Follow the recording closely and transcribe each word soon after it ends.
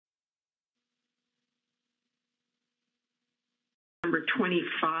number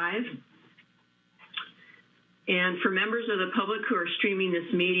 25. And for members of the public who are streaming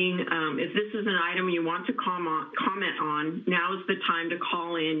this meeting, if this is an item you want to comment on, now is the time to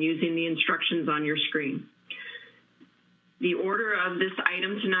call in using the instructions on your screen. The order of this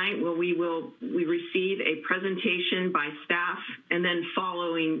item tonight, we receive a presentation by staff, and then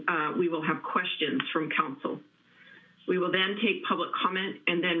following, we will have questions from council. We will then take public comment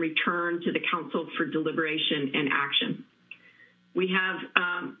and then return to the council for deliberation and action. We have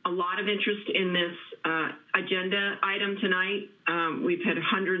a lot of interest in this agenda item tonight. We've had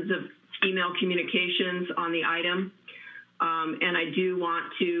hundreds of email communications on the item, and I do want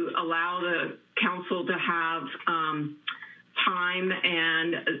to allow the council to have time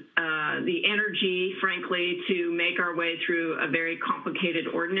and the energy, frankly, to make our way through a very complicated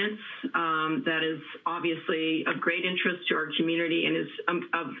ordinance that is obviously of great interest to our community and is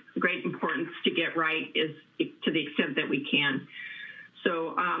of great importance to get right to the extent that we can.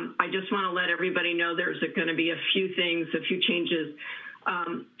 So I just want to let everybody know there's going to be a few things, a few changes.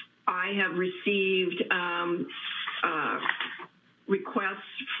 I have received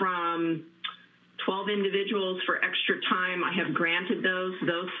requests from 12 individuals for extra time. I have granted those.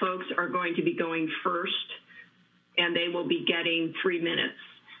 Those folks are going to be going first, and they will be getting 3 minutes.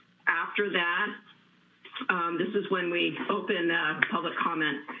 After that, this is when we open public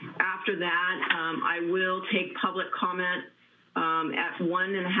comment. After that, I will take public comment at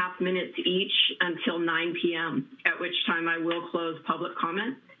 1.5 minutes each until 9 p.m., at which time I will close public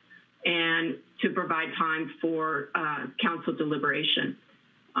comment and to provide time for council deliberation.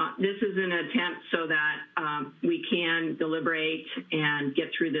 This is an attempt so that we can deliberate and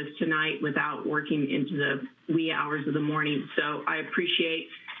get through this tonight without working into the wee hours of the morning. So I appreciate,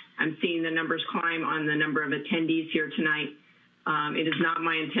 I'm seeing the numbers climb on the number of attendees here tonight. It is not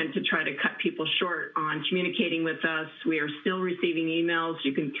my intent to try to cut people short on communicating with us. We are still receiving emails.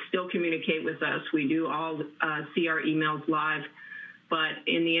 You can still communicate with us. We do all see our emails live, but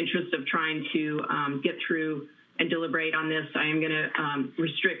in the interest of trying to get through and deliberate on this, I am going to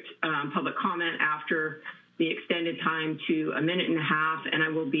restrict public comment after the extended time to 1.5 minutes, and I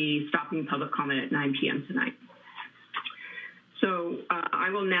will be stopping public comment at 9 p.m. tonight. So I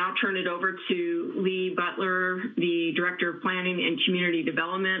will now turn it over to Lee Butler, the Director of Planning and Community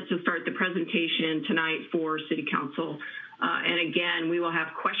Development, to start the presentation tonight for City Council. And again, we will have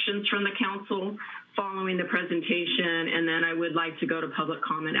questions from the council following the presentation, and then I would like to go to public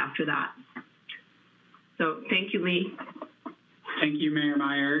comment after that. So thank you, Lee. Thank you, Mayor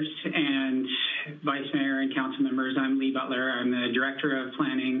Myers and Vice Mayor and council members. I'm Lee Butler. I'm the Director of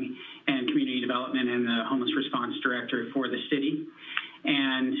Planning and Community Development and the Homeless Response Director for the city.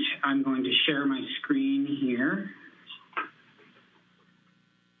 And I'm going to share my screen here.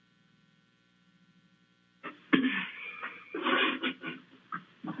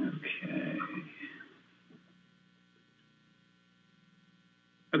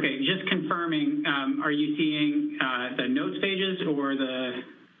 Okay, just confirming, are you seeing the notes pages or the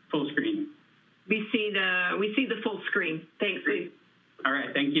full screen? We see the full screen. Thanks, Lee. All right,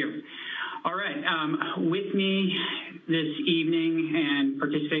 thank you. All right, with me this evening and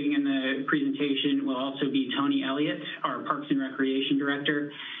participating in the presentation will also be Tony Elliott, our Parks and Recreation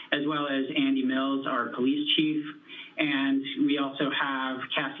Director, as well as Andy Mills, our Police Chief. And we also have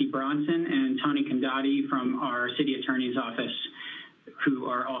Cassie Bronson and Tony Condati from our City Attorney's Office, who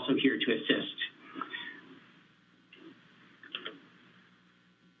are also here to assist.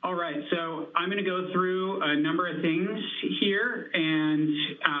 All right, so I'm going to go through a number of things here, and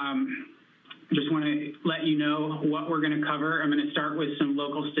just want to let you know what we're going to cover. I'm going to start with some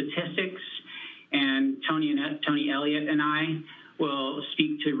local statistics, and Tony Elliott and I will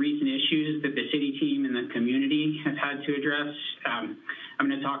speak to recent issues that the city team and the community have had to address. I'm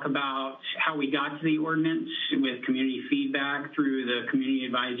going to talk about how we got to the ordinance with community feedback through the Community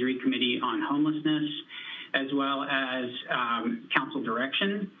Advisory Committee on Homelessness, as well as council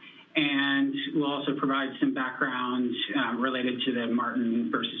direction. And we'll also provide some background related to the Martin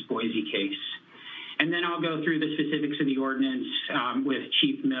versus Boise case. And then I'll go through the specifics of the ordinance with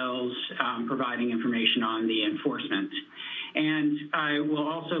Chief Mills providing information on the enforcement. And I will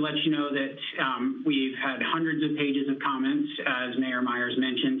also let you know that we've had hundreds of pages of comments, as Mayor Myers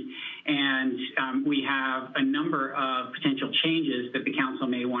mentioned, and we have a number of potential changes that the council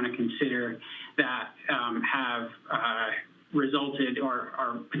may want to consider that have resulted or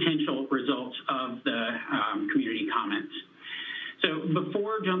are potential results of the community comments. So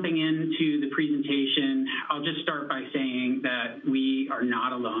before jumping into the presentation, I'll just start by saying that we are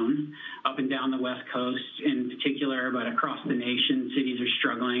not alone. Up and down the West Coast in particular, but across the nation, cities are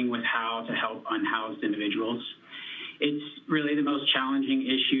struggling with how to help unhoused individuals. It's really the most challenging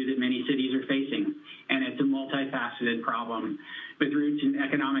issue that many cities are facing, and it's a multifaceted problem with roots in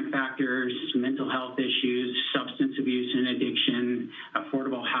economic factors, mental health issues, substance abuse and addiction,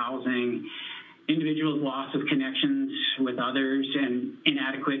 affordable housing, individuals' loss of connections with others, and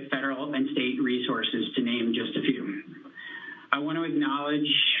inadequate federal and state resources, to name just a few. I want to acknowledge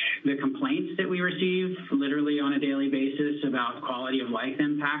the complaints that we receive literally on a daily basis about quality of life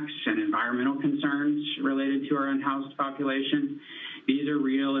impacts and environmental concerns related to our unhoused population. These are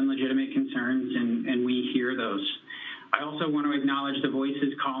real and legitimate concerns, and we hear those. I also want to acknowledge the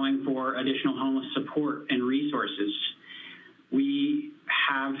voices calling for additional homeless support and resources. We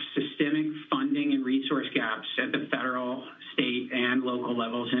have systemic funding and resource gaps at the federal, state, and local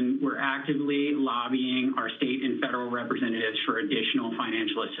levels, and we're actively lobbying our state and federal representatives for additional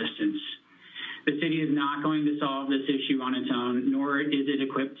financial assistance. The city is not going to solve this issue on its own, nor is it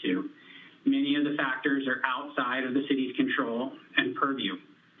equipped to. Many of the factors are outside of the city's control and purview.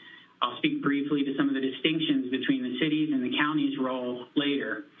 I'll speak briefly to some of the distinctions between the city's and the county's role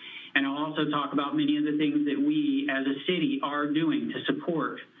later. And I'll also talk about many of the things that we as a city are doing to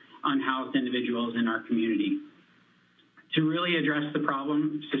support unhoused individuals in our community. To really address the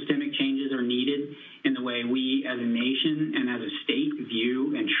problem, systemic changes are needed in the way we as a nation and as a state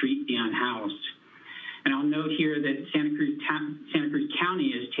view and treat the unhoused. And I'll note here that Santa Cruz County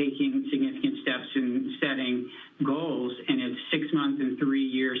is taking significant steps in setting goals in its 6-month and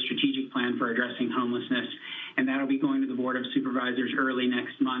 3-year strategic plan for addressing homelessness, and that'll be going to the Board of Supervisors early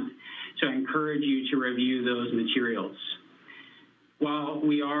next month. So I encourage you to review those materials. While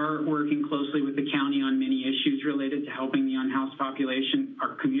we are working closely with the county on many issues related to helping the unhoused population,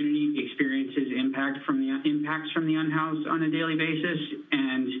 our community experiences impacts from the unhoused on a daily basis,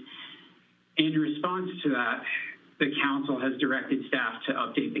 and in response to that, the council has directed staff to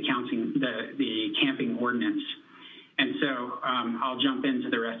update the camping ordinance. And so I'll jump into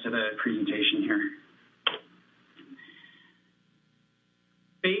the rest of the presentation here.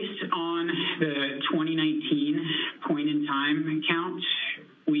 Based on the 2019 point in time count,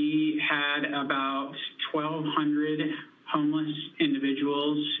 we had about 1,200 homeless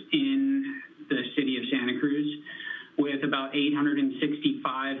individuals in the city of Santa Cruz, with about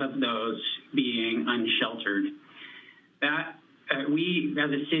 865 of those being unsheltered. That we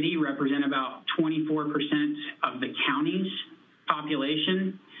as a city represent about 24% of the county's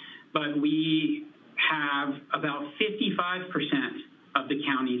population, but we have about 55% of the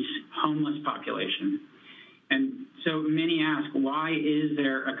county's homeless population. And so many ask, why is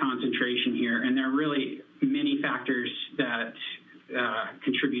there a concentration here? And there are really many factors that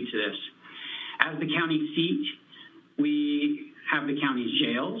contribute to this. As the county seat, we have the county's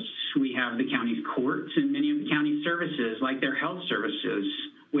jails, we have the county's courts, and many of the county's services, like their health services,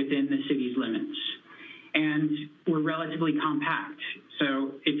 within the city's limits. And we're relatively compact.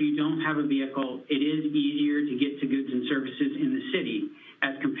 So if you don't have a vehicle, it is easier to get to goods and services in the city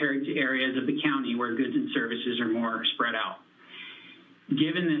as compared to areas of the county where goods and services are more spread out.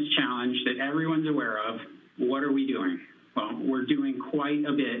 Given this challenge that everyone's aware of, what are we doing? Well, we're doing quite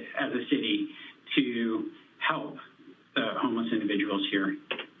a bit as a city to help the homeless individuals here.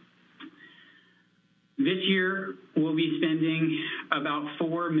 This year, we'll be spending about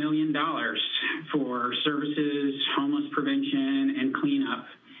 $4 million for services, homeless prevention, and cleanup,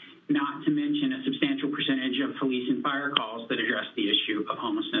 not to mention a substantial percentage of police and fire calls that address the issue of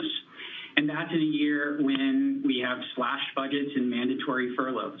homelessness. And that's in a year when we have slashed budgets and mandatory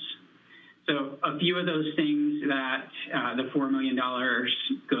furloughs. So a few of those things that the $4 million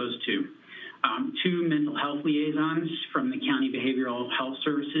goes to. 2 mental health liaisons from the County Behavioral Health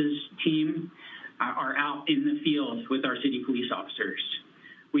Services team are out in the field with our city police officers.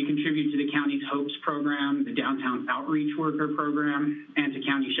 We contribute to the county's HOPES program, the Downtown Outreach Worker program, and to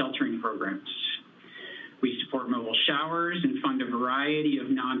county sheltering programs. We support mobile showers and fund a variety of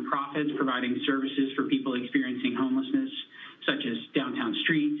nonprofits providing services for people experiencing homelessness, such as Downtown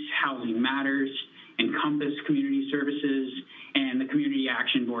Streets, Housing Matters, Encompass Community Services, and the Community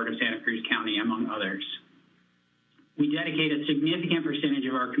Action Board of Santa Cruz County, among others. We dedicate a significant percentage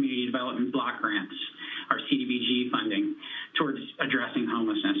of our community development block grants, our CDBG funding, towards addressing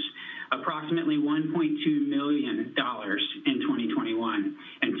homelessness. Approximately $1.2 million in 2021,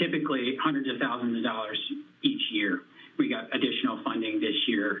 and typically hundreds of thousands of dollars each year. We got additional funding this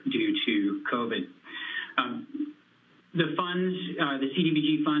year due to COVID. The funds, the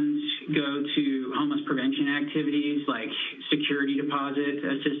CDBG funds, go to homeless prevention activities like security deposit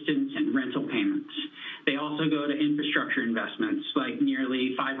assistance and rental payments. They also go to infrastructure investments like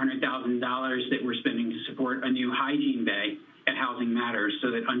nearly $500,000 that we're spending to support a new hygiene bay at Housing Matters so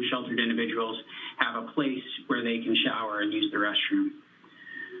that unsheltered individuals have a place where they can shower and use the restroom.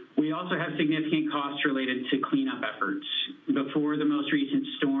 We also have significant costs related to cleanup efforts. Before the most recent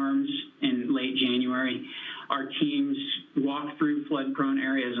storms in late January, our teams walked through flood-prone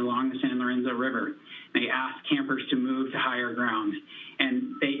areas along the San Lorenzo River. They asked campers to move to higher ground.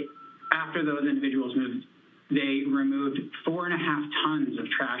 And after those individuals moved, they removed 4.5 tons of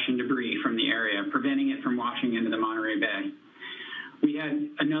trash and debris from the area, preventing it from washing into the Monterey Bay. We had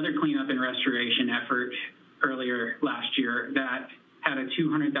another cleanup and restoration effort earlier last year that had a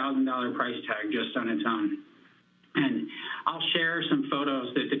 $200,000 price tag just on its own. And I'll share some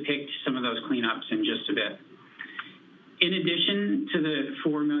photos that depict some of those cleanups in just a bit. In addition to the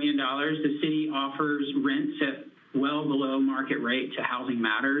 $4 million, the city offers rents at well below market rate to Housing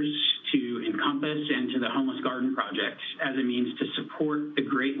Matters, to Encompass, and to the Homeless Garden Project as a means to support the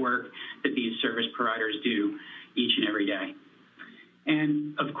great work that these service providers do each and every day.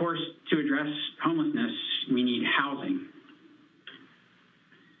 And of course, to address homelessness, we need housing.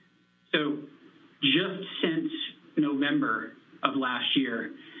 So just since November of last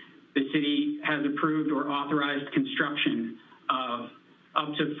year, the city has approved or authorized construction of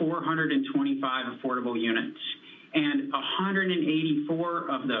up to 425 affordable units, and 184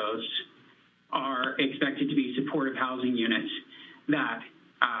 of those are expected to be supportive housing units that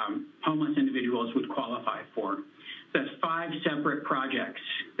homeless individuals would qualify for. That's 5 separate projects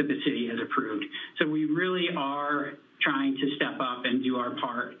that the city has approved. So we really are trying to step up and do our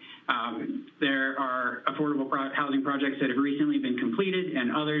part. There are affordable housing projects that have recently been completed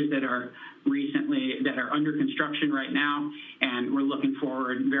and others that are under construction right now, and we're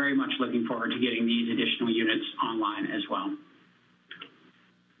very much looking forward to getting these additional units online as well.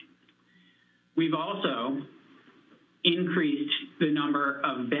 We've also increased the number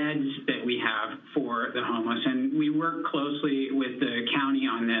of beds that we have for the homeless, and we work closely with the county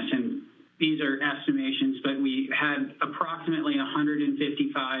on this, and these are estimations, but we had approximately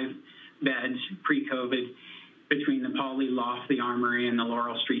 155 beds pre-COVID between the Paul Lee Loft, the Armory, and the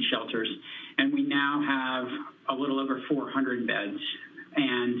Laurel Street shelters, and we now have a little over 400 beds,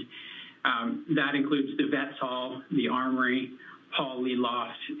 and that includes the Vets Hall, the Armory, Paul Lee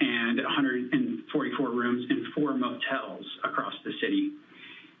Loft, and 144 rooms in 4 motels across the city.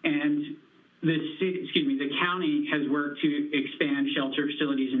 And the county has worked to expand shelter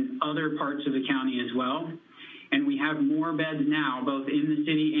facilities in other parts of the county as well. And we have more beds now, both in the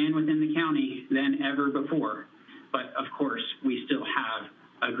city and within the county, than ever before. But of course, we still have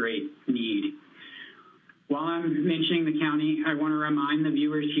a great need. While I'm mentioning the county, I want to remind the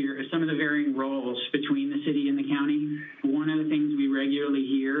viewers here of some of the varying roles between the city and the county. One of the things we regularly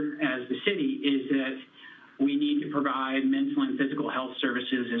hear as the city is that we need to provide mental and physical health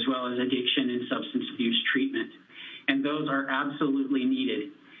services as well as addiction and substance abuse treatment. And those are absolutely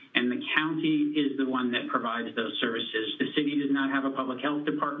needed. And the county is the one that provides those services. The city does not have a public health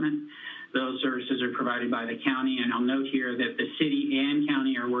department. Those services are provided by the county. And I'll note here that the city and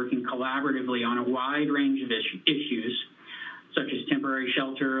county are working collaboratively on a wide range of issues, such as temporary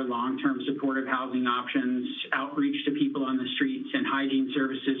shelter, long-term supportive housing options, outreach to people on the streets, and hygiene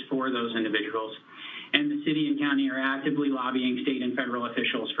services for those individuals. And the city and county are actively lobbying state and federal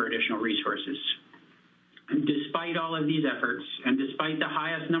officials for additional resources. Despite all of these efforts, and despite the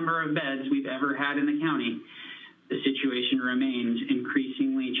highest number of beds we've ever had in the county, the situation remains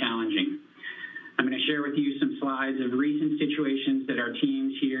increasingly challenging. I'm going to share with you some slides of recent situations that our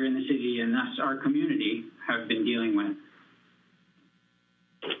teams here in the city and thus our community have been dealing with.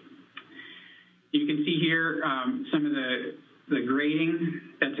 You can see here some of the grading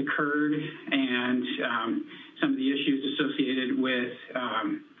that's occurred and some of the issues associated with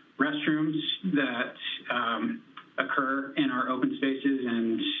restrooms that occur in our open spaces,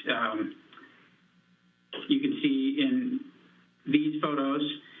 and you can see in these photos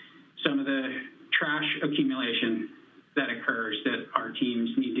some of the trash accumulation that occurs that our teams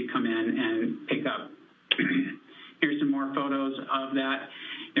need to come in and pick up. Here's some more photos of that.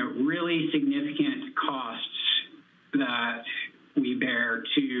 Really significant costs that we bear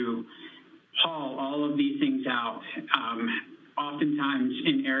to haul all of these things out, oftentimes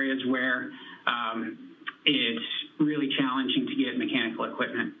in areas where it's really challenging to get mechanical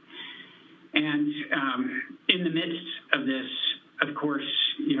equipment. And in the midst of this, of course,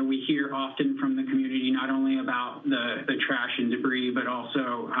 we hear often from the community not only about the trash and debris, but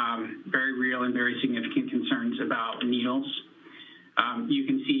also very real and very significant concerns about needles. You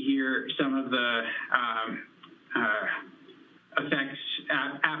can see here some of the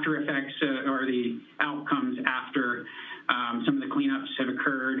after effects or the outcomes after Some of the cleanups have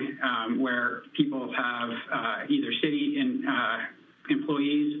occurred where people have either city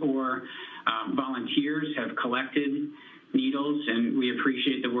employees or volunteers have collected needles, and we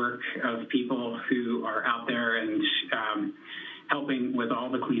appreciate the work of people who are out there and helping with all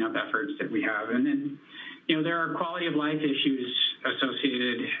the cleanup efforts that we have. And then, there are quality of life issues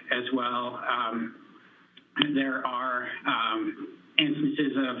associated as well. There are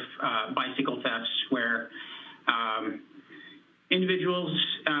instances of bicycle thefts where individuals,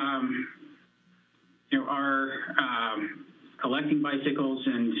 are collecting bicycles,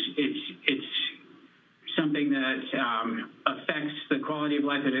 and it's something that affects the quality of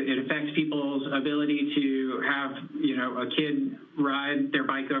life. It affects people's ability to have, a kid ride their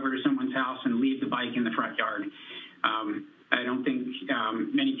bike over to someone's house and leave the bike in the front yard. I don't think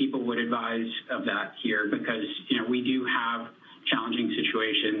many people would advise of that here because, we do have challenging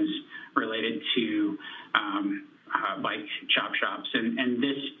situations related to bike chop shops. And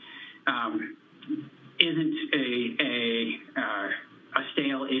this isn't a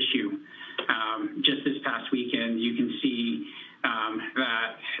stale issue. Just this past weekend, you can see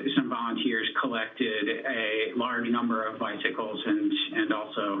that some volunteers collected a large number of bicycles and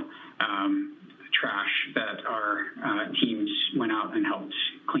also trash that our teams went out and helped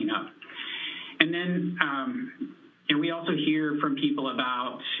clean up. And then we also hear from people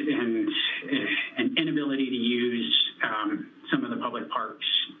about an inability to use some of the public parks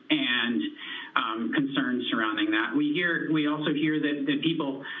and concerns surrounding that. We also hear that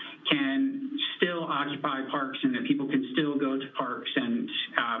people can still occupy parks and that people can still go to parks, and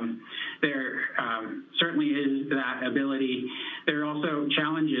there certainly is that ability. There are also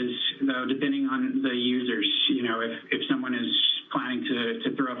challenges, though, depending on the users. If someone is planning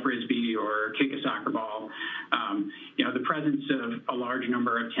to throw a frisbee or kick a soccer ball, the presence of a large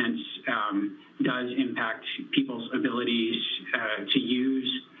number of tents does impact people's abilities to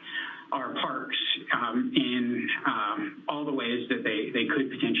use our parks in all the ways that they could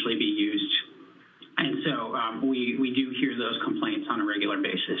potentially be used. And so we do hear those complaints on a regular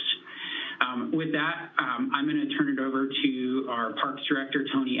basis. With that, I'm going to turn it over to our Parks Director,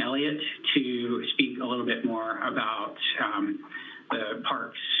 Tony Elliott, to speak a little bit more about the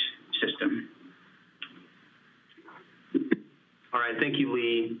parks system. All right, thank you,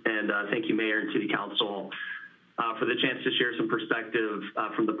 Lee, and thank you, Mayor and City Council, for the chance to share some perspective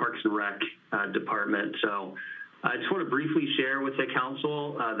from the Parks and Rec Department. So I just want to briefly share with the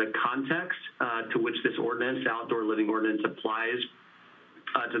Council the context to which this ordinance, Outdoor Living Ordinance, applies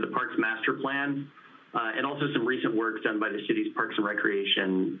to the Parks Master Plan, and also some recent work done by the city's Parks and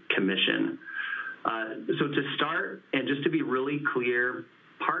Recreation Commission. So to start, and just to be really clear,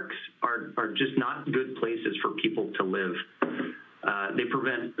 parks are just not good places for people to live. They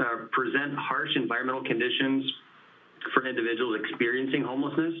present harsh environmental conditions for individuals experiencing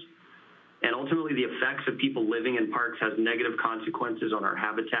homelessness, and ultimately the effects of people living in parks has negative consequences on our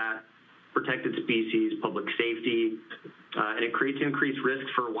habitat, protected species, public safety, and it creates increased risk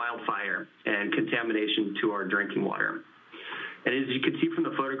for wildfire and contamination to our drinking water. And as you can see from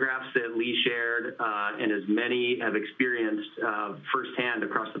the photographs that Lee shared, and as many have experienced firsthand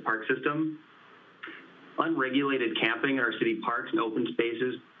across the park system, unregulated camping in our city parks and open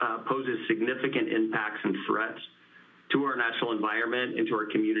spaces poses significant impacts and threats to our natural environment and to our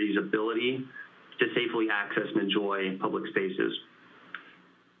community's ability to safely access and enjoy public spaces.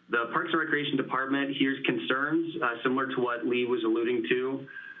 The Parks and Recreation Department hears concerns similar to what Lee was alluding to.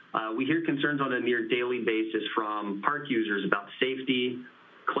 We hear concerns on a near daily basis from park users about safety,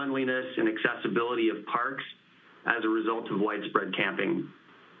 cleanliness, and accessibility of parks as a result of widespread camping.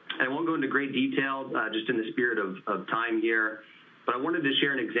 And I won't go into great detail just in the spirit of time here, but I wanted to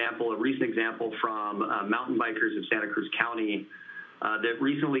share a recent example from mountain bikers of Santa Cruz County that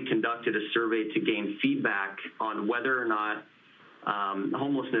recently conducted a survey to gain feedback on whether or not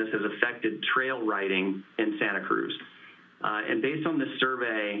homelessness has affected trail riding in Santa Cruz. And based on this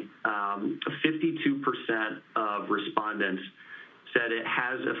survey, 52% of respondents said it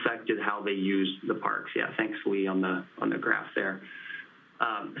has affected how they use the parks. Yeah, thanks, Lee, on the graph there.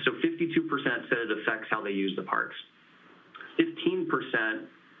 So 52% said it affects how they use the parks. 15%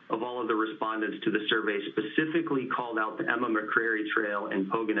 of all of the respondents to the survey specifically called out the Emma McCrary Trail in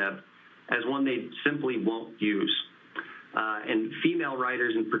Pogonip as one they simply won't use. And female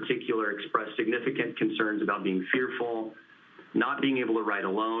riders in particular expressed significant concerns about being fearful, not being able to ride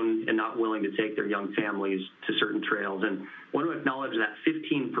alone, and not willing to take their young families to certain trails. And I want to acknowledge that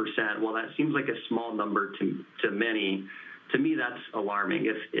 15%, while that seems like a small number to many, to me that's alarming.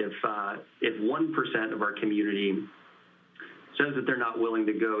 If 1% of our community says that they're not willing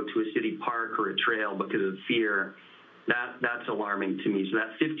to go to a city park or a trail because of fear, That's alarming to me. So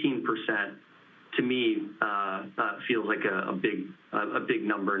that 15% to me feels like a big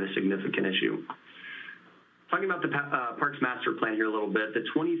number and a significant issue. Talking about the Parks Master Plan here a little bit, the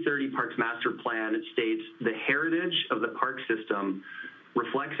 2030 Parks Master Plan states the heritage of the park system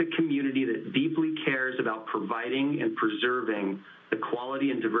reflects a community that deeply cares about providing and preserving the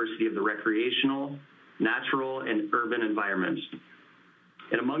quality and diversity of the recreational, natural, and urban environments.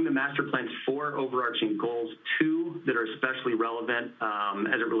 And among the master plan's 4 overarching goals, 2 that are especially relevant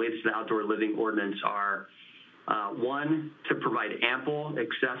as it relates to the outdoor living ordinance are 1, to provide ample,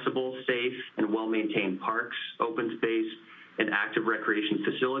 accessible, safe, and well-maintained parks, open space, and active recreation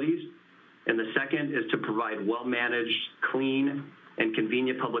facilities. And the second is to provide well-managed, clean, and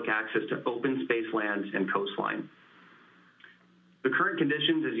convenient public access to open space lands and coastline. The current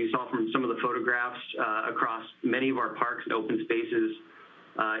conditions, as you saw from some of the photographs across many of our parks and open spaces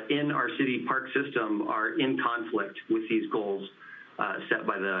in our city park system, are in conflict with these goals set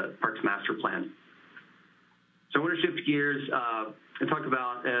by the Parks Master Plan. So I want to shift gears and talk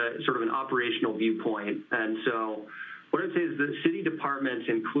about sort of an operational viewpoint. And so what I'd say is that city departments,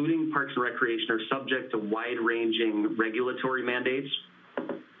 including Parks and Recreation, are subject to wide-ranging regulatory mandates.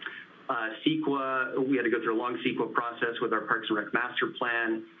 CEQA, we had to go through a long CEQA process with our Parks and Rec Master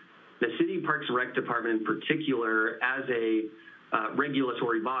Plan. The City Parks and Rec Department in particular, as a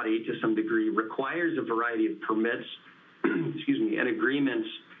regulatory body to some degree, requires a variety of permits and agreements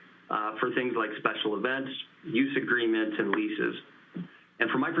for things like special events, use agreements, and leases. And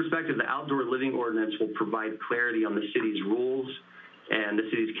from my perspective, the Outdoor Living Ordinance will provide clarity on the city's rules and the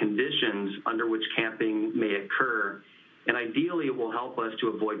city's conditions under which camping may occur. And ideally, it will help us to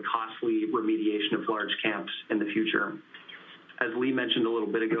avoid costly remediation of large camps in the future. As Lee mentioned a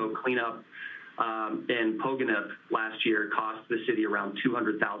little bit ago, cleanup in Pogonip last year cost the city around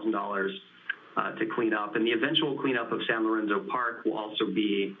 $200,000 to clean up. And the eventual cleanup of San Lorenzo Park will also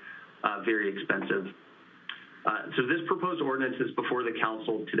be very expensive. So this proposed ordinance is before the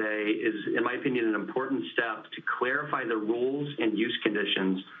council today is, in my opinion, an important step to clarify the rules and use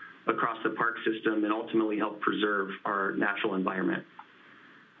conditions across the park system and ultimately help preserve our natural environment.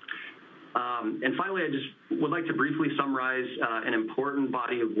 And finally, I just would like to briefly summarize an important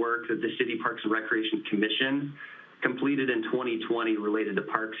body of work that the City Parks and Recreation Commission completed in 2020 related to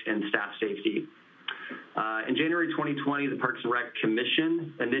parks and staff safety. In January 2020, the Parks and Rec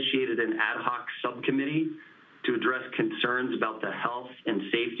Commission initiated an ad hoc subcommittee to address concerns about the health and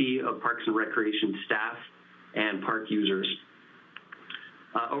safety of Parks and Recreation staff and park users.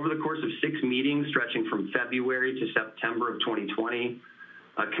 Over the course of 6 meetings stretching from February to September of 2020,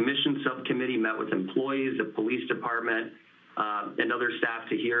 a commission subcommittee met with employees, the police department, and other staff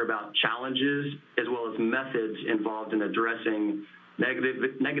to hear about challenges as well as methods involved in addressing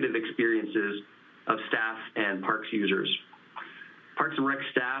negative experiences of staff and parks users. Parks and Rec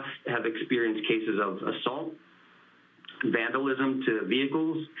staff have experienced cases of assault, vandalism to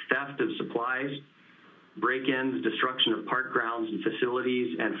vehicles, theft of supplies, break-ins, destruction of park grounds and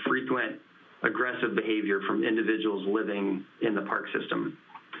facilities, and frequent aggressive behavior from individuals living in the park system.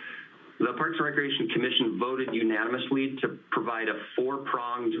 The Parks and Recreation Commission voted unanimously to provide a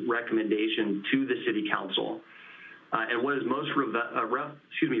 4-pronged recommendation to the City Council. And what is most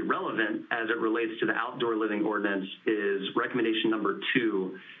relevant as it relates to the Outdoor Living Ordinance is recommendation number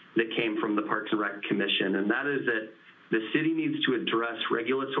 2 that came from the Parks and Rec Commission, and that is that the city needs to address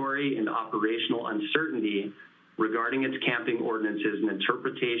regulatory and operational uncertainty regarding its camping ordinances and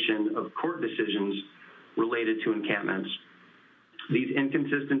interpretation of court decisions related to encampments. These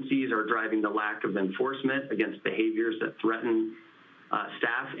inconsistencies are driving the lack of enforcement against behaviors that threaten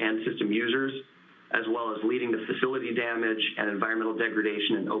staff and system users, as well as leading to facility damage and environmental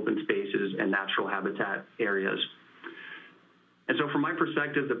degradation in open spaces and natural habitat areas. And so from my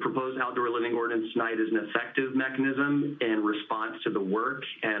perspective, the proposed Outdoor Living Ordinance tonight is an effective mechanism in response to the work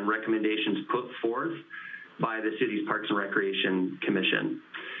and recommendations put forth by the city's Parks and Recreation Commission.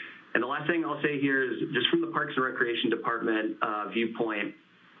 And the last thing I'll say here is just from the Parks and Recreation Department viewpoint,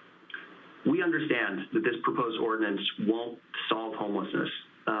 we understand that this proposed ordinance won't solve homelessness.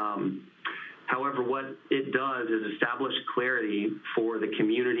 However, what it does is establish clarity for the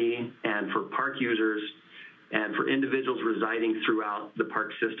community and for park users and for individuals residing throughout the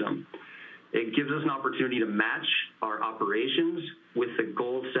park system. It gives us an opportunity to match our operations with the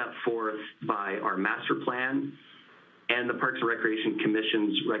goals set forth by our master plan and the Parks and Recreation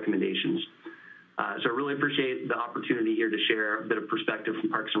Commission's recommendations. So I really appreciate the opportunity here to share a bit of perspective from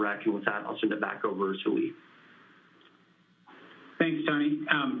Parks and Rec, and with that, I'll send it back over to Lee. Thanks, Tony.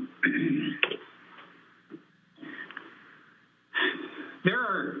 There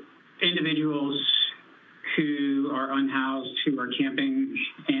are individuals who are are unhoused who are camping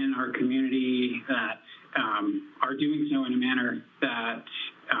in our community that are doing so in a manner that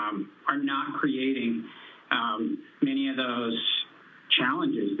are not creating many of those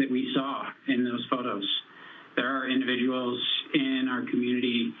challenges that we saw in those photos. There are individuals in our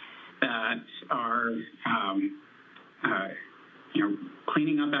community that are,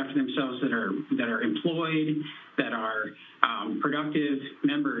 cleaning up after themselves, that are employed, that are productive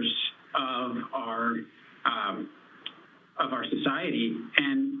members of our society,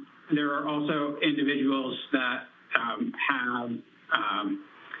 and there are also individuals that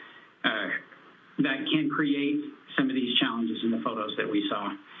that can create some of these challenges in the photos that we saw.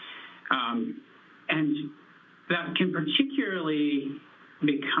 And that can particularly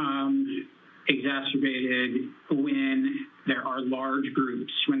become exacerbated when there are large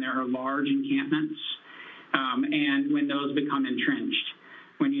groups, when there are large encampments, and when those become entrenched.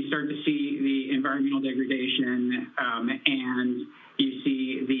 When you start to see the environmental degradation and you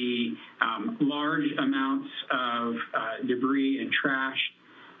see the large amounts of debris and trash,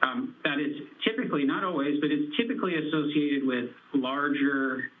 that is typically, not always, but it's typically associated with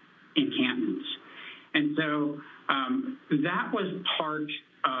larger encampments. And so that was part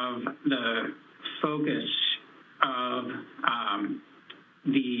of the focus of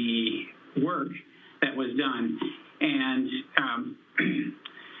the work that was done. And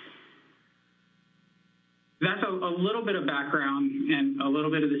that's a little bit of background and a little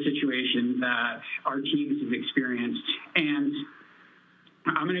bit of the situation that our teams have experienced. And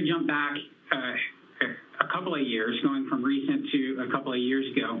I'm going to jump back a couple of years, going from recent to a couple of years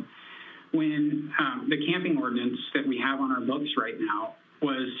ago, when the camping ordinance that we have on our books right now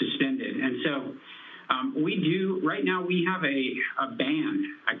was suspended. And so right now we have a ban,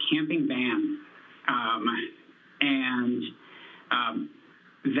 a camping ban. And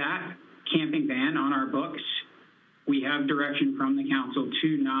that camping ban on our books, we have direction from the council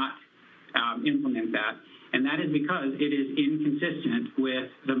to not implement that. And that is because it is inconsistent with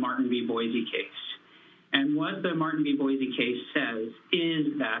the Martin v. Boise case. And what the Martin v. Boise case says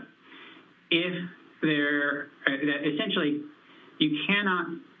is that that essentially you cannot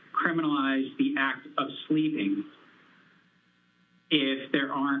criminalize the act of sleeping if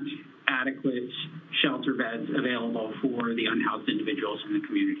there aren't adequate shelter beds available for the unhoused individuals in the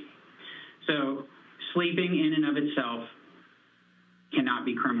community. So sleeping in and of itself cannot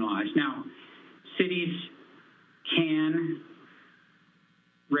be criminalized. Now, cities can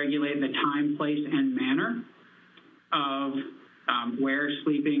regulate the time, place, and manner of where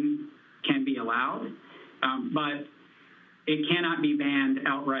sleeping can be allowed, but it cannot be banned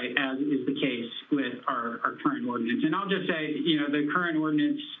outright, as is the case with our current ordinance. And I'll just say, the current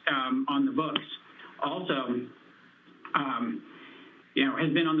ordinance on the books also,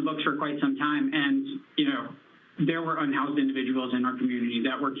 has been on the books for quite some time. And, there were unhoused individuals in our community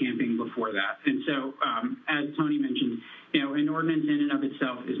that were camping before that. And so, as Tony mentioned, an ordinance in and of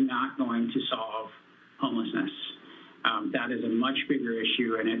itself is not going to solve homelessness. That is a much bigger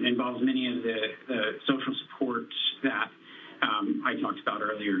issue, and it involves many of the social supports that I talked about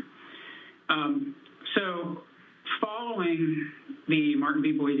earlier. So following the Martin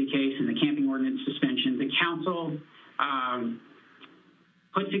v. Boise case and the camping ordinance suspension, the council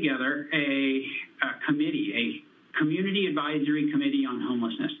put together a committee, a Community Advisory Committee on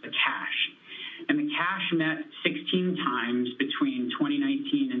Homelessness, the CASH. And the CASH met 16 times between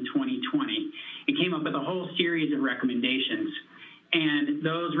 2019 and 2020 and came up with a whole series of recommendations. And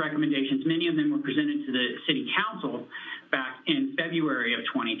those recommendations, many of them were presented to the City Council back in February of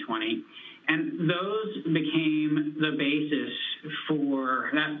 2020. And those became the basis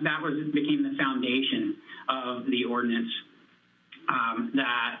for, became the foundation of the ordinance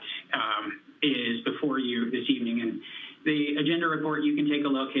that is before you this evening. And the agenda report, you can take a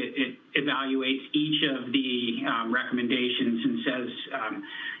look. It evaluates each of the recommendations and says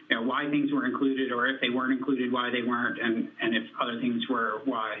why things were included, or if they weren't included, why they weren't, and if other things were,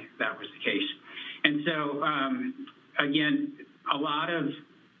 why that was the case. And so, again, a lot of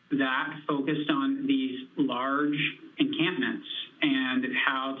that focused on these large encampments and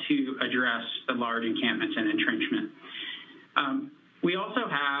how to address the large encampments and entrenchment. We also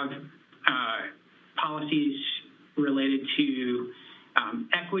have policies related to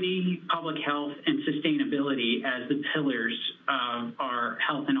equity, public health, and sustainability as the pillars of our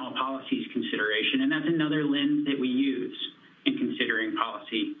health and all policies consideration. And that's another lens that we use in considering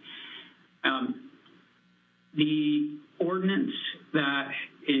policy. The ordinance that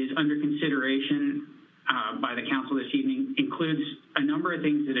is under consideration by the council this evening includes a number of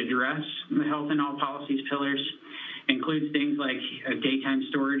things that address the health and all policies pillars. Includes things like a daytime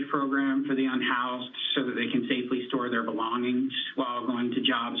storage program for the unhoused so that they can safely store their belongings while going to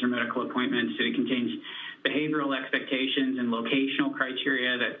jobs or medical appointments. It contains behavioral expectations and locational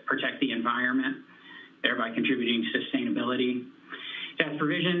criteria that protect the environment, thereby contributing to sustainability. It has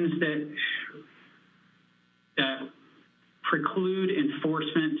provisions that preclude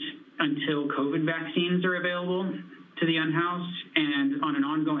enforcement until COVID vaccines are available to the unhoused, and on an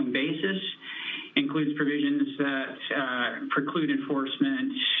ongoing basis includes provisions that preclude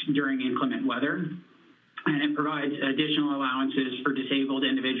enforcement during inclement weather. And it provides additional allowances for disabled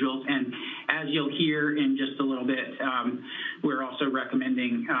individuals. And as you'll hear in just a little bit, we're also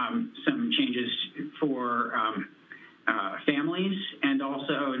recommending some changes for families and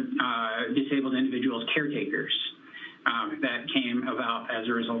also disabled individuals' caretakers that came about as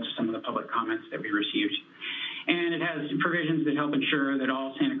a result of some of the public comments that we received. And it has provisions that help ensure that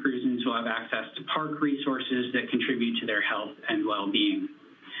all Santa Cruzans will have access to park resources that contribute to their health and well-being.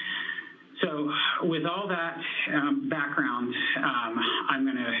 So with all that background, I'm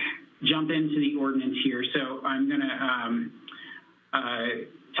going to jump into the ordinance here. So I'm going to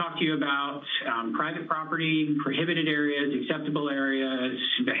talk to you about private property, prohibited areas, acceptable areas,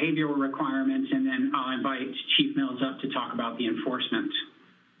 behavioral requirements, and then I'll invite Chief Mills up to talk about the enforcement.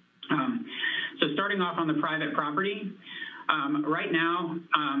 So starting off on the private property, right now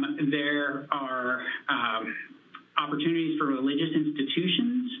there are opportunities for religious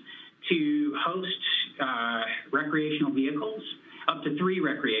institutions to host recreational vehicles, up to 3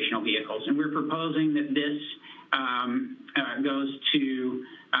 recreational vehicles. And we're proposing that this goes to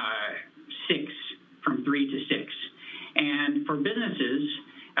 6, from 3 to 6. And for businesses,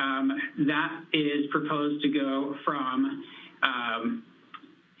 that is proposed to go from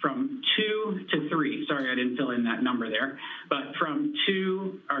 2 to 3. Sorry, I didn't fill in that number there. But from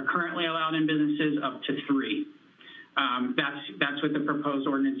 2 are currently allowed in businesses up to 3. That's what the proposed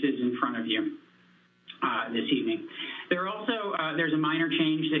ordinance is in front of you this evening. There also, there's a minor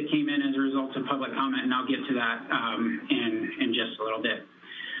change that came in as a result of public comment, and I'll get to that in just a little bit.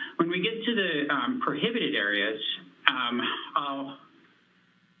 When we get to the prohibited areas, I'll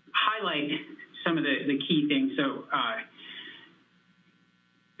highlight some of the key things. So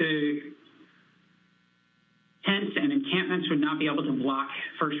the tents and encampments would not be able to block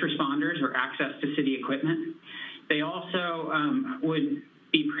first responders or access to city equipment. They also would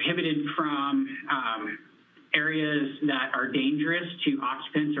be prohibited from areas that are dangerous to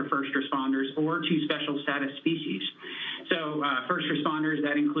occupants or first responders or to special status species. So first responders,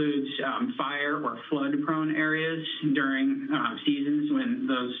 that includes fire or flood-prone areas during seasons when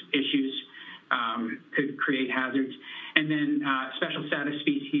those issues could create hazards. And then special status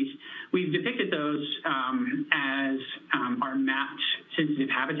species, we've depicted those as our mapped sensitive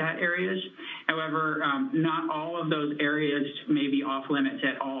habitat areas. However, not all of those areas may be off limits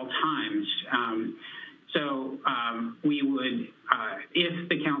at all times. So we would, if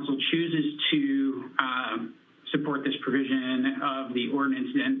the council chooses to support this provision of the ordinance,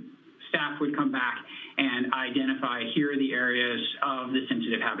 then staff would come back and identify here are the areas of the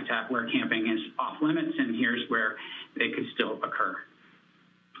sensitive habitat where camping is off limits, and here's where they could still occur.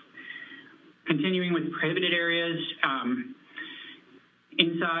 Continuing with prohibited areas,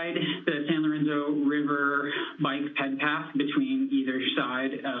 inside the San Lorenzo River bike ped path between either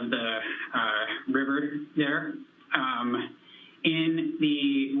side of the river there. In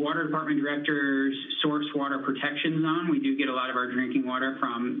the Water Department Director's Source Water Protection Zone, we do get a lot of our drinking water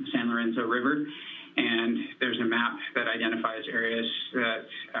from San Lorenzo River, and there's a map that identifies areas that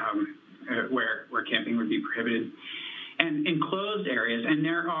where camping would be prohibited. And enclosed areas, and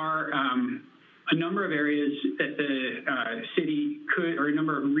there are a number of areas that the city could, or a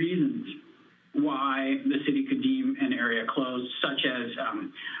number of reasons why the city could deem an area closed, such as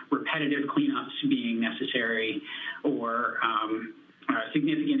repetitive cleanups being necessary, or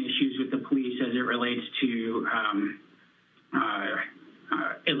significant issues with the police as it relates to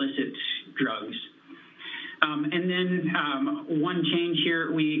illicit drugs. And then one change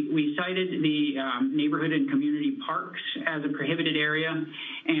here, we cited the neighborhood and community parks as a prohibited area.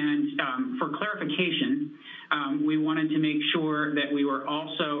 And for clarification, we wanted to make sure that we were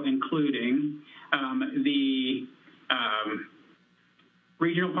also including the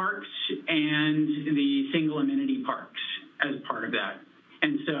regional parks and the single amenity parks as part of that.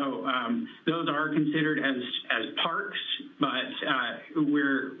 And so those are considered as parks, but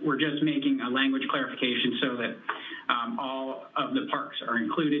we're just making a language clarification so that all of the parks are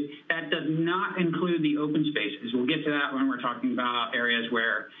included. That does not include the open spaces. We'll get to that when we're talking about areas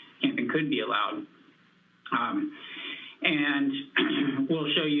where camping could be allowed. And we'll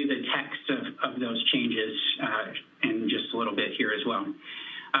show you the text of those changes in just a little bit here as well.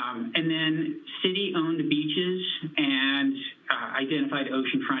 And then city-owned beaches and identified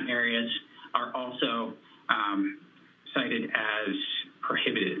oceanfront areas are also cited as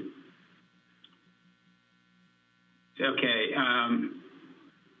prohibited. Okay,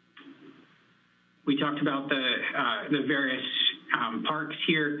 we talked about the various parks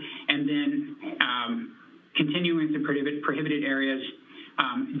here, and then continuing with the prohibited areas,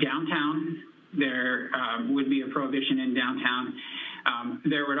 downtown, there would be a prohibition in downtown.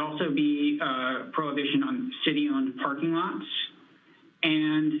 There would also be a prohibition on city-owned parking lots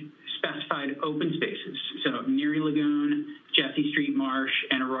and specified open spaces. So Neary Lagoon, Jessie Street Marsh,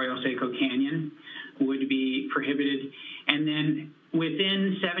 and Arroyo Seco Canyon would be prohibited. And then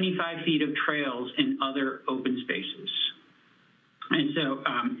within 75 feet of trails and other open spaces. And so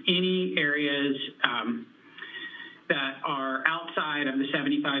any areas that are outside of the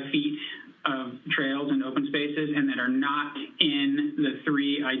 75 feet of trails and open spaces and that are not in the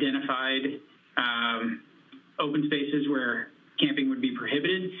 3 identified open spaces where camping would be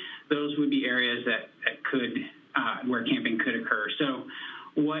prohibited, those would be areas that could, where camping could occur. So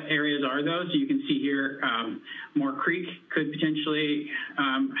what areas are those? You can see here, Moore Creek could potentially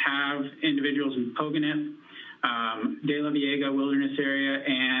have individuals in Pogonip, De La Viega Wilderness Area,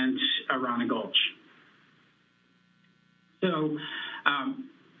 and Arana Gulch. So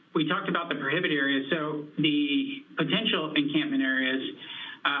we talked about the prohibited areas. So the potential encampment areas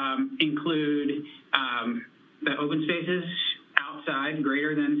include the open spaces outside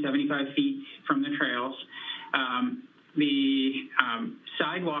greater than 75 feet from the trails, the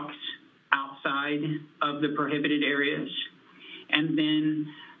sidewalks outside of the prohibited areas, and then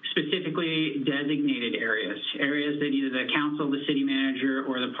specifically designated areas, areas that either the council, the city manager,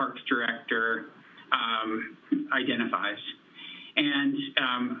 or the parks director identifies. And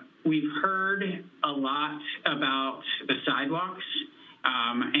we've heard a lot about the sidewalks,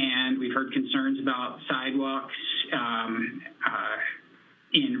 and we've heard concerns about sidewalks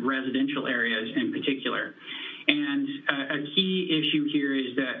in residential areas in particular. And a key issue here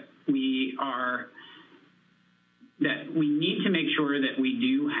is that we need to make sure that we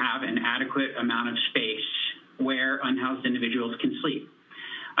do have an adequate amount of space where unhoused individuals can sleep.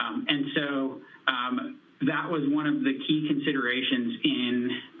 And so that was one of the key considerations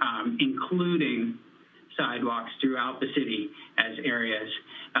in including sidewalks throughout the city as areas.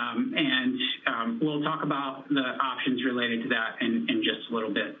 And we'll talk about the options related to that in just a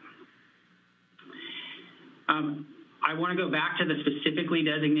little bit. I want to go back to the specifically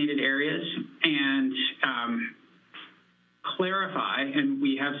designated areas and clarify, and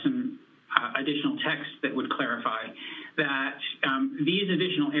we have some additional text that would clarify that these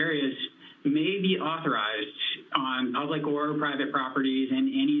additional areas may be authorized on public or private properties in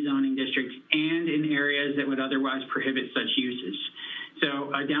any zoning district and in areas that would otherwise prohibit such uses.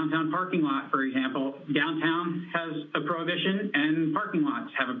 So a downtown parking lot, for example, downtown has a prohibition and parking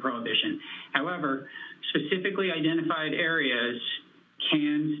lots have a prohibition. However, specifically identified areas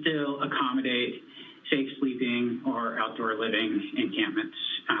can still accommodate safe sleeping or outdoor living encampments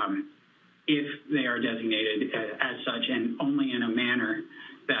if they are designated as such and only in a manner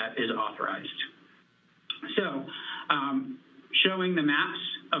that is authorized. So showing the maps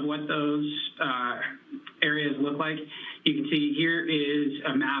of what those areas look like, you can see here is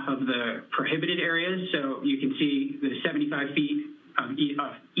a map of the prohibited areas. So you can see the 75 feet of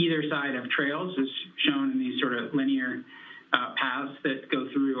either side of trails is shown in these sort of linear paths that go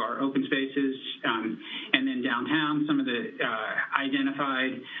through our open spaces. And then downtown, some of the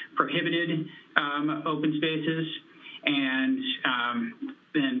identified prohibited open spaces, and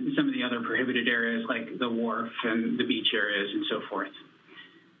then some of the other prohibited areas like the wharf and the beach areas and so forth.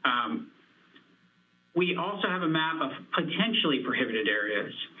 We also have a map of potentially prohibited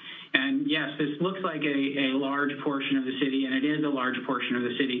areas. And yes, this looks like a large portion of the city, and it is a large portion of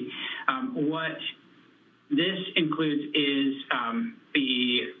the city. What this includes is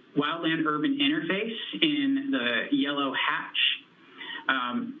the wildland urban interface in the yellow hatch.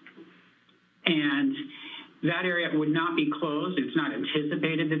 And that area would not be closed. It's not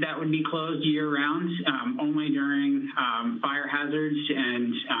anticipated that that would be closed year-round, only during fire hazards,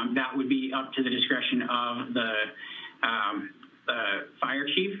 and that would be up to the discretion of the fire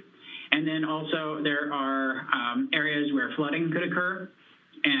chief. And then also there are areas where flooding could occur,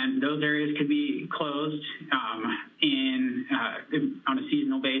 and those areas could be closed on a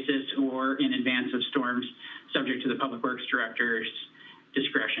seasonal basis or in advance of storms, subject to the Public Works Director's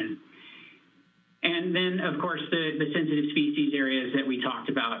discretion. And then, of course, the sensitive species areas that we talked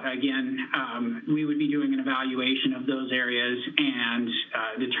about. Again, we would be doing an evaluation of those areas and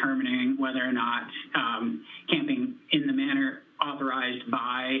determining whether or not camping in the manner authorized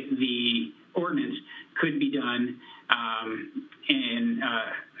by the ordinance could be done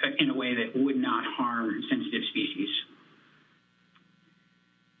in a way that would not harm sensitive species.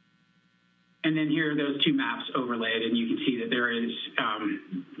 And then here are those two maps overlaid, and you can see that there is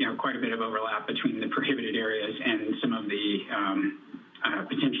quite a bit of overlap between the prohibited areas and some of the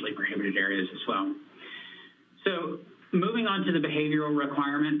potentially prohibited areas as well. So moving on to the behavioral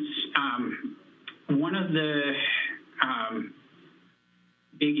requirements, one of the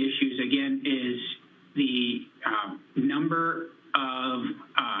big issues, again, is the number of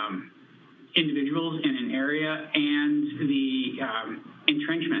individuals in an area and the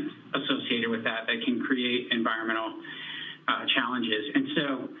entrenchment associated with that can create environmental challenges. And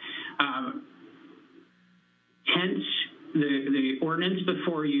so tents, the ordinance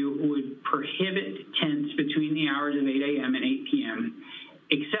before you would prohibit tents between the hours of 8 a.m. and 8 p.m.,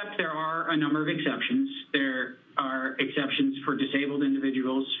 except there are a number of exceptions. There are exceptions for disabled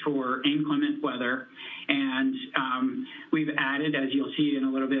individuals, for inclement weather, and we've added, as you'll see in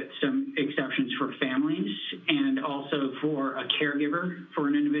a little bit, some exceptions for families and also for a caregiver for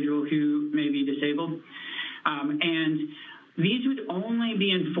an individual who may be disabled. And these would only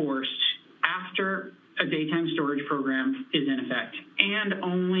be enforced after a daytime storage program is in effect and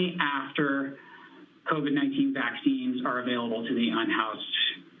only after COVID-19 vaccines are available to the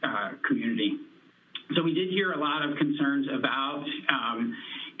unhoused community. So we did hear a lot of concerns about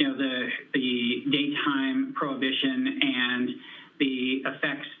the daytime prohibition and the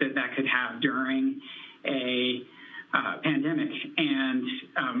effects that could have during a pandemic.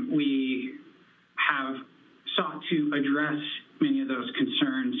 And we have sought to address many of those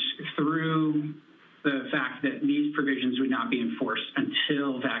concerns through the fact that these provisions would not be enforced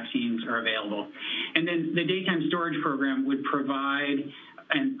until vaccines are available. And then the daytime storage program would provide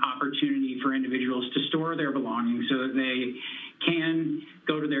an opportunity for individuals to store their belongings so that they can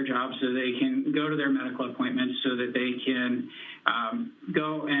go to their jobs, so they can go to their medical appointments, so that they can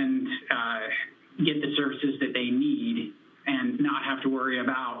go and get the services that they need and not have to worry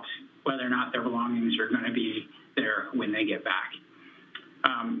about whether or not their belongings are going to be there when they get back.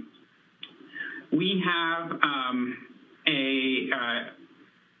 We have a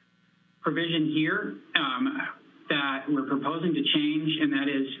provision here that we're proposing to change, and that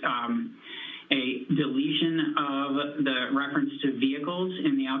is a deletion of the reference to vehicles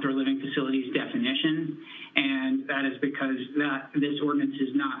in the outdoor living facilities definition. And that is because this ordinance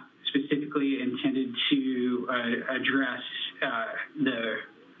is not specifically intended to address the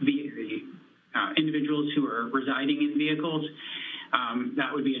individuals who are residing in vehicles.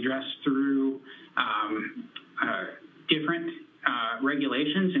 That would be addressed through different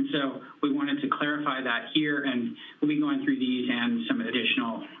regulations, and so we wanted to clarify that here, and we'll be going through these and some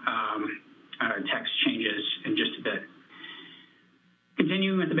additional text changes in just a bit.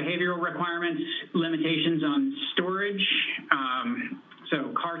 Continuing with the behavioral requirements, limitations on storage.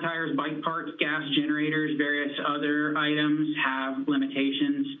 So car tires, bike parts, gas generators, various other items have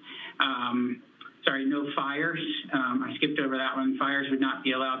limitations. No fires. I skipped over that one. Fires would not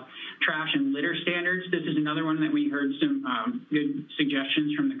be allowed. Trash and litter standards. This is another one that we heard some good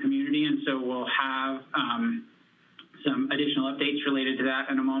suggestions from the community, and so we'll have some additional updates related to that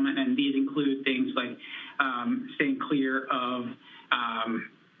in a moment. And these include things like staying clear of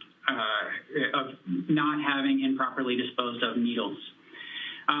not having improperly disposed of needles.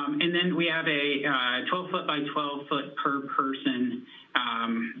 And then we have a 12-foot by 12-foot per person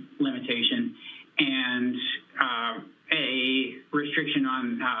limitation, and a restriction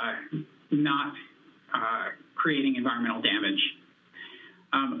on not creating environmental damage.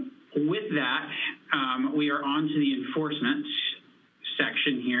 With that, we are on to the enforcement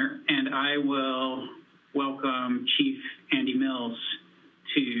section here, and I will welcome Chief Andy Mills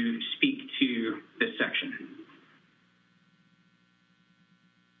to speak to this section.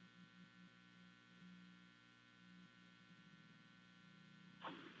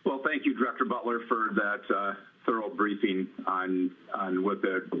 Well, thank you, Director Butler, for that thorough briefing on what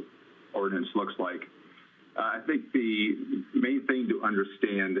the ordinance looks like. I think the main thing to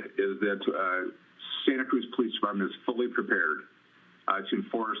understand is that Santa Cruz Police Department is fully prepared to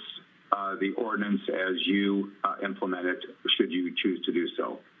enforce the ordinance as you implement it, should you choose to do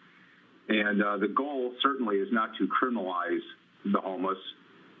so. And the goal certainly is not to criminalize the homeless,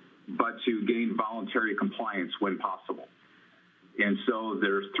 but to gain voluntary compliance when possible. And so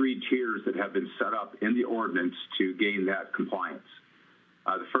there's 3 tiers that have been set up in the ordinance to gain that compliance.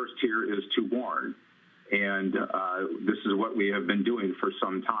 The first tier is to warn. And this is what we have been doing for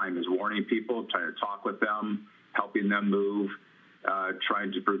some time, is warning people, trying to talk with them, helping them move.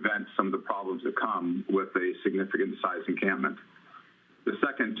 trying to prevent some of the problems that come with a significant size encampment. The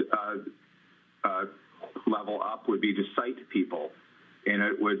second level up would be to cite people, and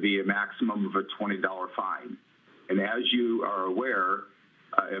it would be a maximum of a $20 fine. And as you are aware,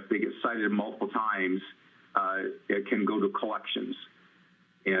 if they get cited multiple times, it can go to collections,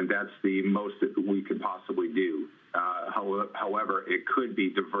 and that's the most that we could possibly do. However, it could be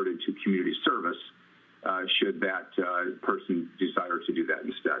diverted to community service should that person desire to do that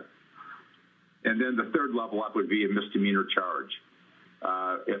instead. And then the third level up would be a misdemeanor charge.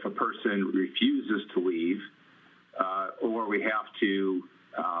 If a person refuses to leave, or we have to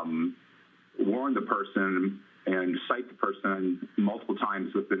warn the person and cite the person multiple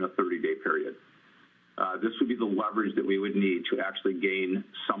times within a 30-day period. This would be the leverage that we would need to actually gain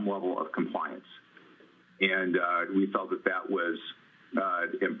some level of compliance. And we felt that that was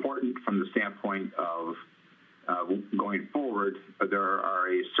important from the standpoint of going forward. There are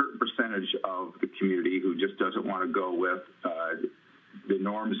a certain percentage of the community who just doesn't want to go with the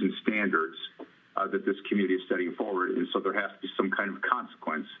norms and standards that this community is setting forward, and so there has to be some kind of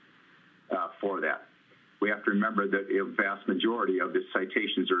consequence for that. We have to remember that a vast majority of the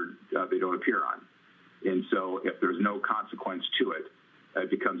citations they don't appear on, and so if there's no consequence to it, it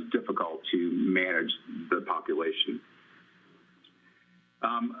becomes difficult to manage the population.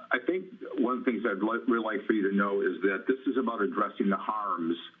 I think one of the things I'd really like for you to know is that this is about addressing the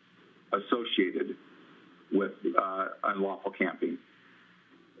harms associated with unlawful camping.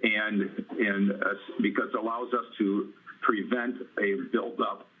 And because it allows us to prevent a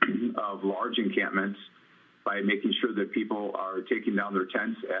buildup of large encampments by making sure that people are taking down their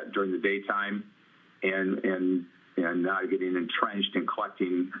tents during the daytime and not getting entrenched and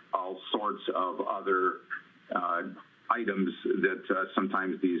collecting all sorts of other items that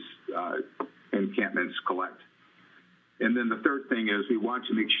sometimes these encampments collect. And then the third thing is we want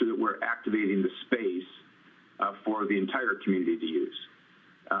to make sure that we're activating the space for the entire community to use.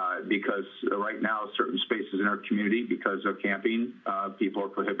 Because right now, certain spaces in our community, because of camping, people are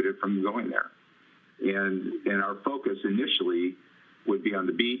prohibited from going there. And our focus initially would be on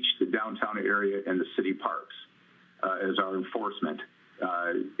the beach, the downtown area, and the city parks as our enforcement,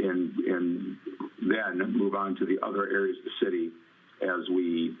 and then move on to the other areas of the city as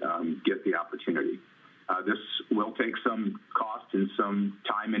we get the opportunity. This will take some cost and some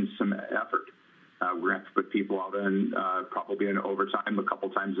time and some effort. We're going to have to put people out in probably in overtime a couple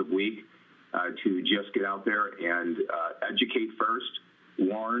times a week to just get out there and educate first,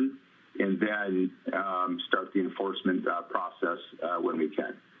 warn, and then start the enforcement process when we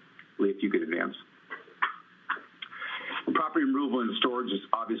can. Lee, if you could advance. Property removal and storage is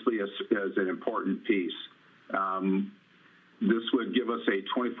obviously is an important piece. This would give us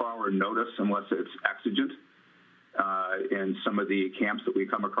a 24-hour notice unless it's exigent. And some of the camps that we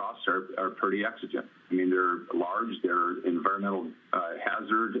come across are pretty exigent. I mean, they're large, they're environmental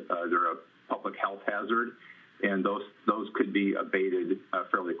hazard, they're a public health hazard, and those could be abated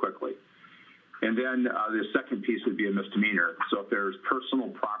fairly quickly. And then the second piece would be a misdemeanor. So if there's personal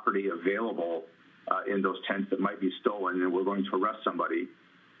property available in those tents that might be stolen and we're going to arrest somebody,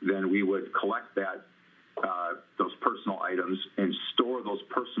 then we would collect those personal items and store those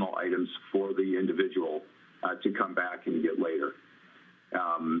personal items for the individual to come back and get later,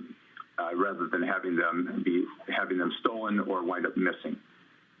 rather than having them stolen or wind up missing.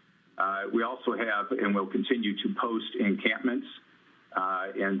 We also have, and we'll continue to post encampments,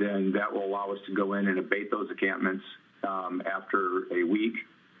 and then that will allow us to go in and abate those encampments after a week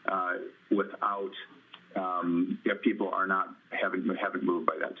without, if people haven't moved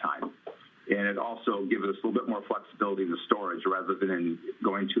by that time. And it also gives us a little bit more flexibility in the storage rather than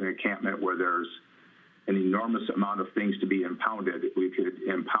going to an encampment where there's an enormous amount of things to be impounded. We could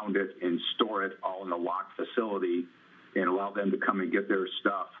impound it and store it all in a locked facility and allow them to come and get their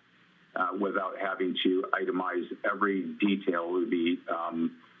stuff without having to itemize every detail.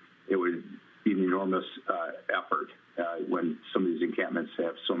 It would be an enormous effort when some of these encampments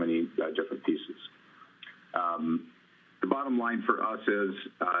have so many different pieces. The bottom line for us is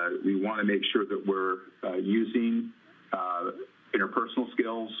we want to make sure that we're using interpersonal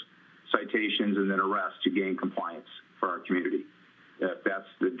skills, citations, and then arrests to gain compliance for our community. That's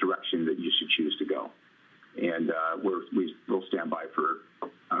the direction that you should choose to go. And we'll stand by for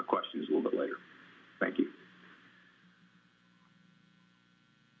questions a little bit later. Thank you.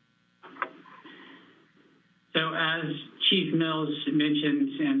 So as Chief Mills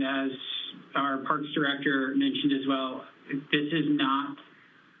mentioned, and as our Parks Director mentioned as well, this is not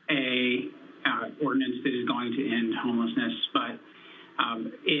a ordinance that is going to end homelessness, but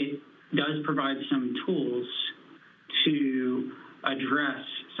it does provide some tools to address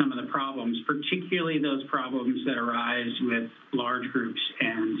some of the problems, particularly those problems that arise with large groups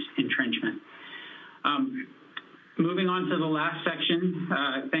and entrenchment. Moving on to the last section,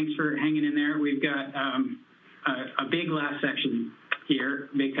 thanks for hanging in there. We've got a big last section here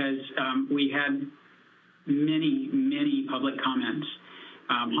because we had many public comments,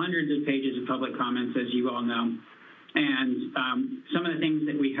 hundreds of pages of public comments, as you all know. And some of the things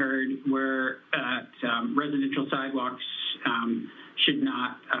that we heard were that residential sidewalks should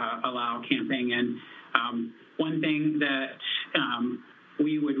not allow camping. And one thing that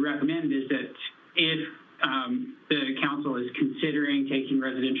we would recommend is that if the council is considering taking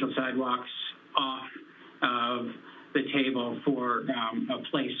residential sidewalks off of the table for a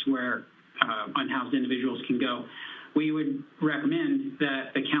place where unhoused individuals can go, we would recommend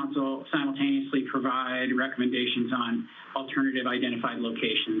that the council simultaneously provide recommendations on alternative identified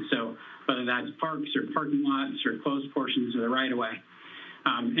locations. So whether that's parks or parking lots or closed portions of the right-of-way.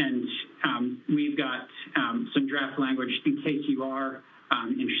 We've got some draft language in case you are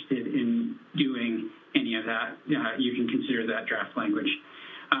interested in doing any of that. You can consider that draft language.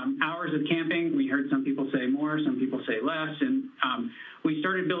 Hours of camping, we heard some people say more, some people say less, and we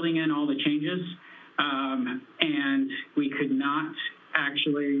started building in all the changes, and we could not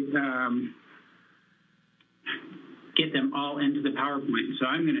actually get them all into the PowerPoint. So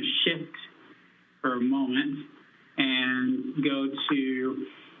I'm going to shift for a moment and go to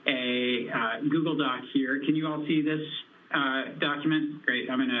a Google Doc here. Can you all see this document? Great.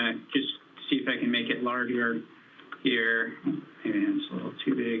 I'm going to just see if I can make it larger here. Maybe it's a little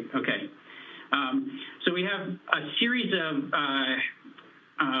too big. Okay. So we have a series of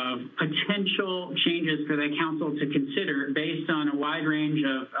potential changes for the council to consider based on a wide range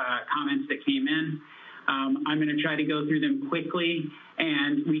of comments that came in. I'm going to try to go through them quickly,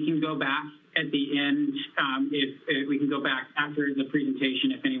 and we can go back at the end. If we can go back after the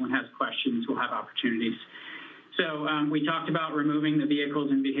presentation, if anyone has questions, we'll have opportunities. So we talked about removing the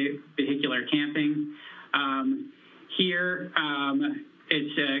vehicles and vehicular camping. Here,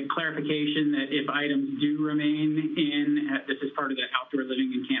 it's a clarification that if items do remain in, this is part of the outdoor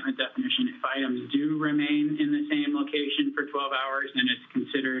living encampment definition, if items do remain in the same location for 12 hours, then it's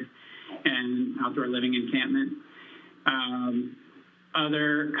considered an outdoor living encampment.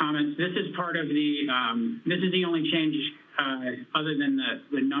 Other comments, this is part of the, this is the only change other than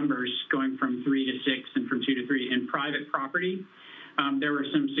the numbers going from 3 to 6 and from 2 to 3 in private property. There were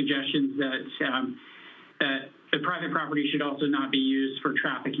some suggestions that the private property should also not be used for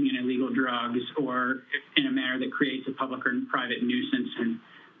trafficking in illegal drugs or in a manner that creates a public or private nuisance, and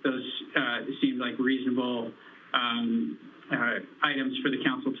those seemed like reasonable items for the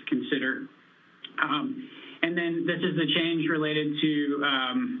council to consider. And then this is the change related to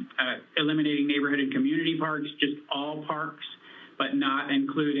eliminating neighborhood and community parks, just all parks, but not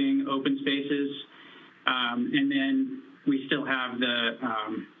including open spaces. And then we still have the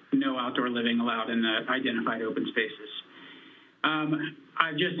no outdoor living allowed in the identified open spaces.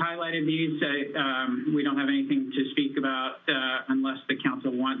 I've just highlighted these. We don't have anything to speak about unless the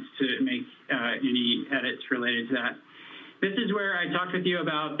council wants to make any edits related to that. This is where I talked with you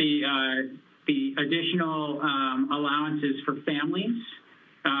about the additional allowances for families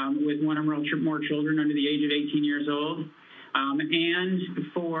with one or more children under the age of 18 years old, and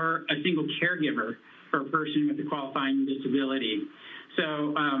for a single caregiver for a person with a qualifying disability.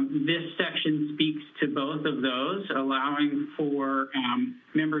 So this section speaks to both of those, allowing for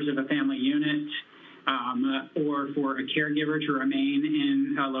members of a family unit or for a caregiver to remain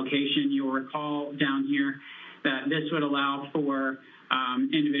in a location. You'll recall down here that this would allow for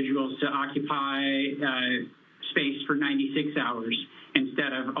individuals to occupy space for 96 hours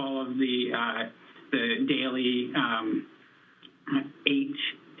instead of all of the daily 8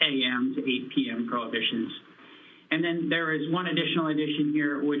 a.m. to 8 p.m. prohibitions. And then there is one additional addition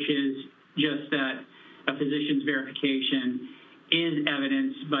here, which is just that a physician's verification is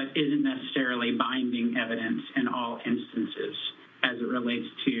evidence, but isn't necessarily binding evidence in all instances as it relates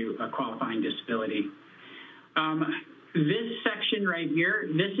to a qualifying disability. This section right here,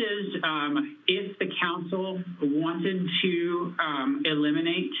 this is if the council wanted to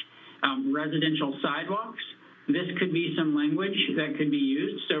eliminate residential sidewalks, this could be some language that could be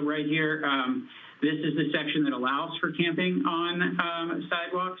used. So right here, this is the section that allows for camping on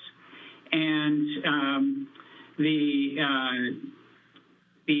sidewalks, and the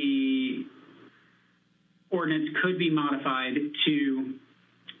ordinance could be modified to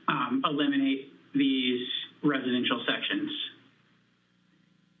eliminate these residential sections.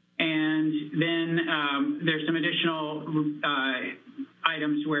 And then there's some additional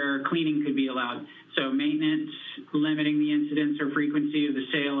items where cleaning could be allowed. So maintenance limiting the incidence or frequency of the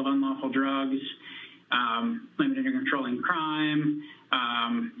sale of unlawful drugs, limiting or controlling crime,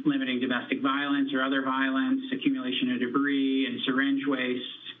 limiting domestic violence or other violence, accumulation of debris and syringe waste,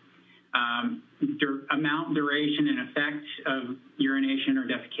 amount, duration, and effect of urination or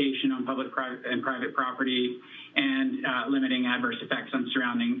defecation on public and private property, and limiting adverse effects on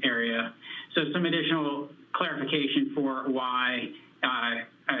surrounding area. So some additional clarification for why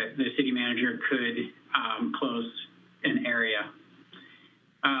the city manager could close an area.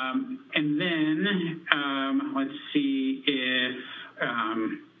 And then let's see if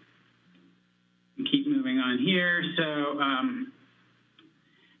keep moving on here.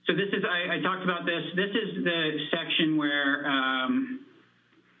 So this is, I talked about this. This is the section where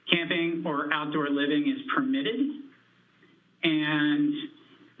camping or outdoor living is permitted. And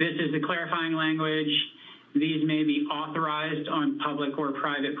this is the clarifying language. These may be authorized on public or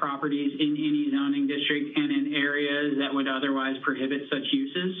private properties in any zoning district and in areas that would otherwise prohibit such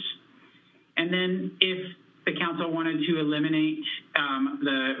uses. And then if the council wanted to eliminate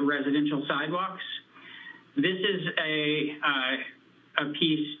the residential sidewalks, this is a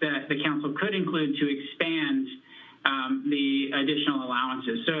piece that the council could include to expand the additional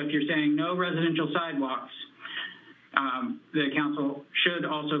allowances. So if you're saying no residential sidewalks, the council should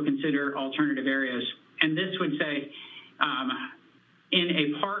also consider alternative areas. And this would say, in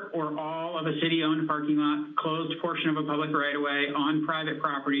a part or all of a city-owned parking lot, closed portion of a public right-of-way on private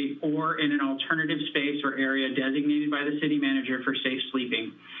property, or in an alternative space or area designated by the city manager for safe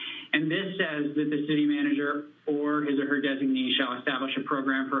sleeping. And this says that the city manager or his or her designee shall establish a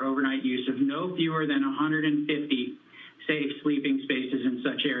program for overnight use of no fewer than 150 safe sleeping spaces in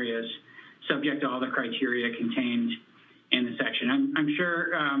such areas, subject to all the criteria contained in the section. I'm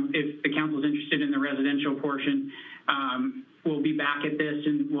sure if the council is interested in the residential portion, we'll be back at this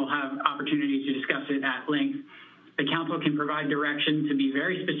and we'll have opportunity to discuss it at length. The council can provide direction to be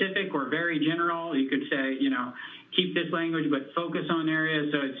very specific or very general. You could say, you know, keep this language, but focus on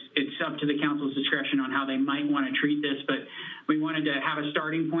areas. So it's up to the council's discretion on how they might want to treat this. But we wanted to have a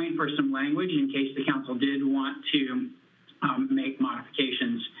starting point for some language in case the council did want to make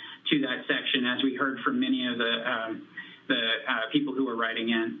modifications to that section, as we heard from many of the people who were writing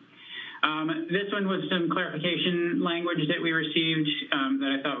in. This one was some clarification language that we received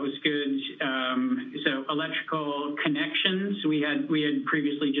that I thought was good. So electrical connections, we had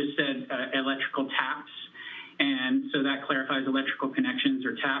previously just said electrical taps, and so that clarifies electrical connections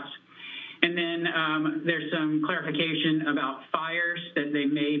or taps. And then there's some clarification about fires, that they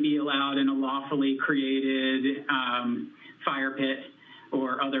may be allowed in a lawfully created fire pit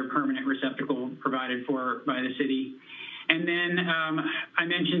or other permanent receptacle provided for by the city. And then I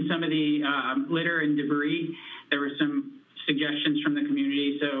mentioned some of the litter and debris. There were some suggestions from the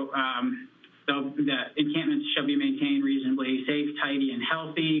community. So that encampments shall be maintained reasonably safe, tidy, and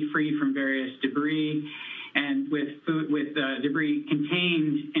healthy, free from various debris, and with debris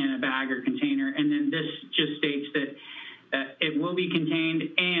contained in a bag or container. And then this just states that it will be contained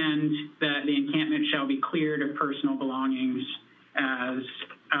and that the encampment shall be cleared of personal belongings as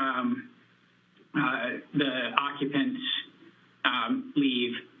the occupants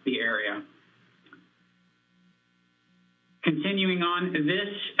leave the area. Continuing on,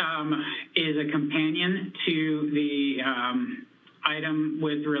 this is a companion to the item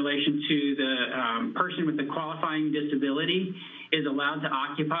with relation to the person with the qualifying disability is allowed to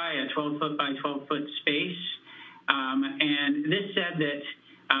occupy a 12-foot by 12-foot space. And this said that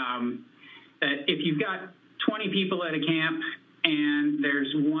if you've got 20 people at a camp and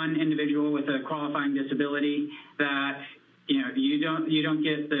there's one individual with a qualifying disability, that you don't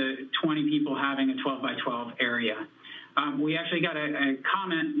get the 20 people having a 12 by 12 area. We actually got a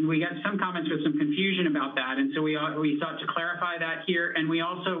comment. We got some comments with some confusion about that, and so we sought to clarify that here. And we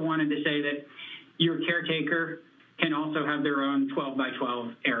also wanted to say that your caretaker can also have their own 12 by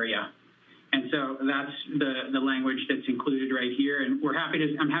 12 area. And so that's the language that's included right here. And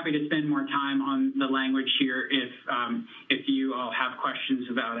I'm happy to spend more time on the language here if you all have questions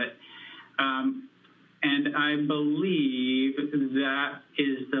about it. And I believe that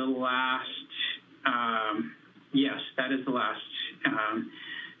is the last, yes, that is the last.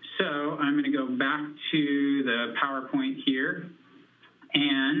 So I'm going to go back to the PowerPoint here.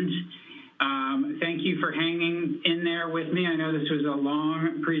 And thank you for hanging in there with me. I know this was a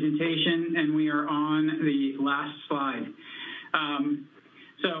long presentation, and we are on the last slide.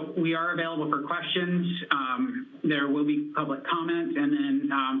 So we are available for questions. There will be public comment, and then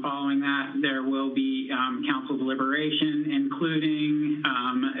following that, there will be council deliberation, including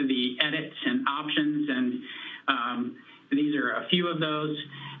the edits and options, and these are a few of those.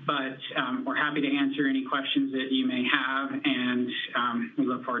 but we're happy to answer any questions that you may have, and we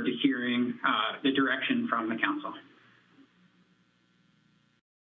look forward to hearing the direction from the council.